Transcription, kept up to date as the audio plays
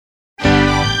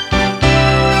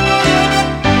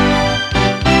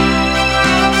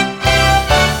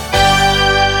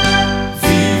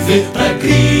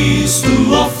Cristo,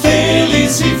 ó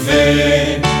feliz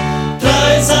viver,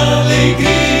 traz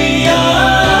alegria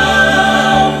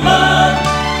à alma,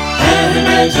 é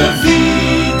remédio à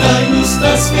vida e nos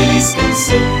traz feliz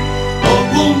canção. Oh,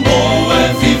 quão bom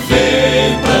é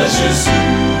viver pra Jesus.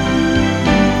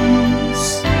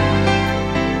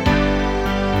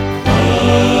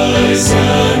 Paz e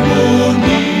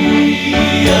harmonia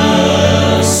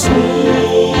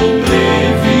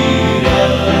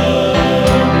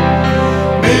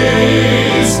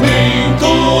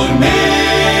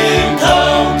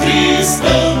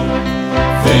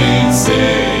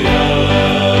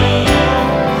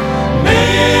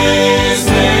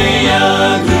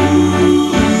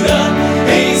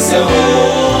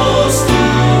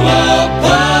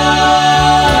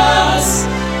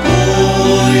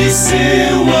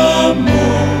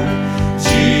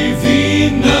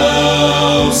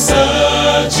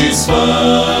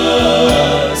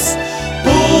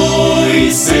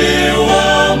pois seu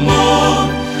amor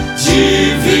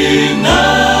divinal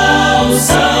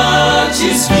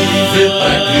satisfaz. Viver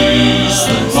pra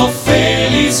Cristo, ó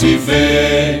feliz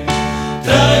viver,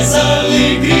 traz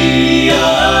alegria à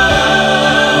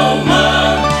alma,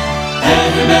 é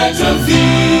remédio à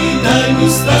vida e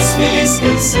nos traz feliz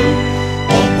canção.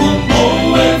 Oh, quão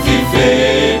bom é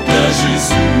viver pra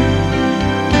Jesus.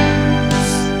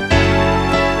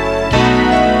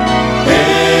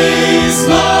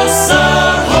 Nossa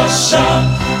rocha,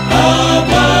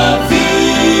 água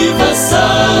viva,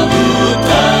 salutar,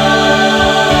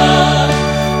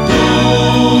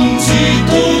 donde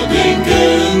todo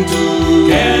encanto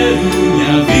quero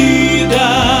minha vida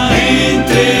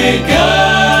entregar-te.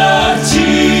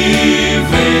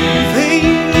 Vem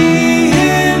e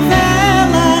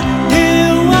revela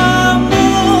teu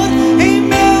amor em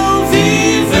meu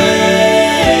viver.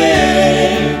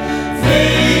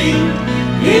 Vem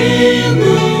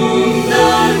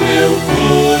inundar meu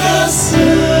coração.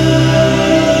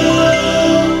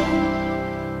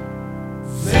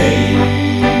 Vem.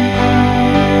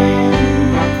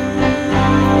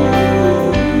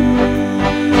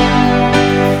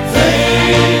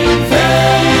 Vem, vem,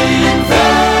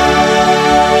 vem.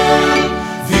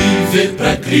 Viver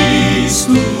pra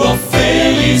Cristo, ó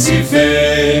feliz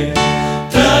viver,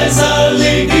 traz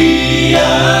alegria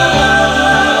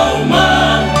à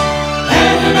alma, é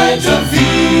remédio à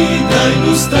vida e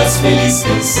nos traz feliz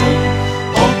canção.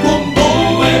 Oh, quão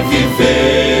bom é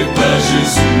viver pra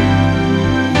Jesus.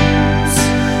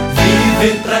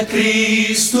 Viver pra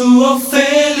Cristo, ó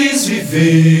feliz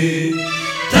viver,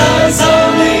 traz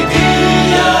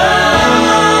alegria à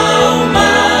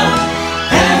alma,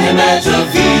 é remédio à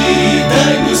vida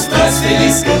e nos traz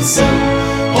feliz canção.